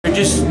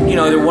just, you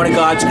know, they're one of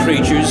God's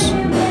creatures,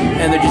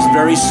 and they're just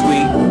very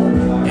sweet,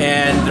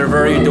 and they're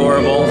very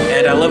adorable,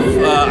 and I love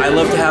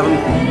to have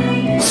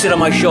them sit on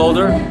my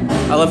shoulder.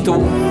 I love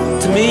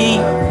to me,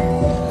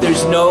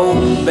 there's no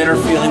better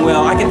feeling.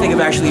 Well, I can think of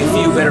actually a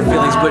few better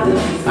feelings, but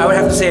I would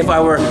have to say if I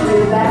were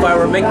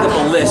making up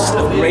a list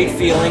of great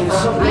feelings,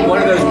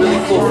 one of those really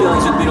cool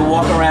feelings would be to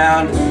walk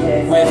around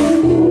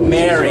with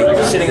Mary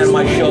sitting on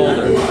my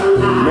shoulder.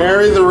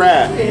 Mary the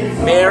rat.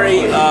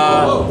 Mary,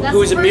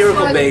 who is a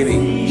miracle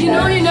baby. You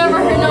know, you never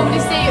heard nobody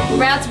say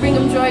rats bring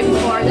them joy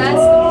before.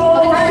 That's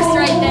the first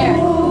right there.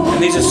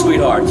 And these are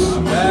sweethearts.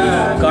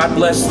 God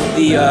bless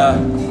the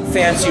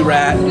fancy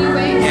rat,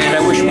 and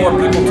I wish more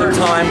people took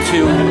time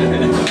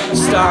to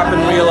stop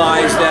and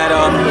realize that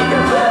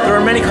there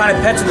are many kind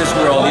of pets in this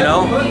world, you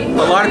know?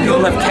 A lot of people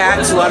have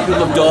cats, a lot of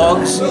people have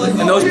dogs,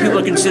 and those people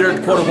are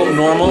considered quote-unquote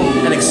normal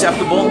and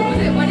acceptable.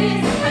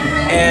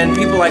 And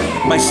people like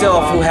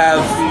myself who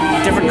have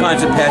different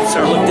kinds of pets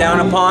are looked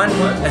down upon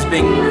as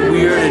being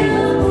weird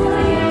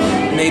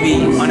and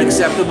maybe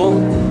unacceptable.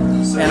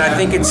 And I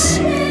think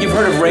you've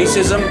heard of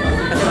racism?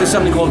 I think there's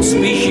something called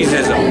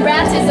speciesism.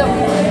 Ratism.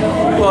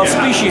 Well,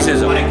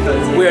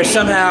 speciesism, where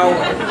somehow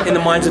in the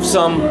minds of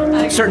some,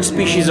 certain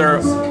species are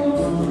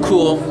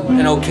cool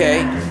and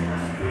okay,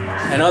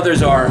 and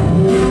others are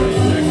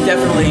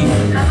definitely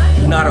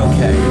not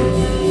okay.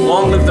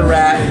 Long live the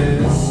rat,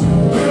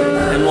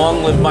 and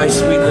long live my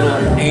sweet little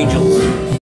angels.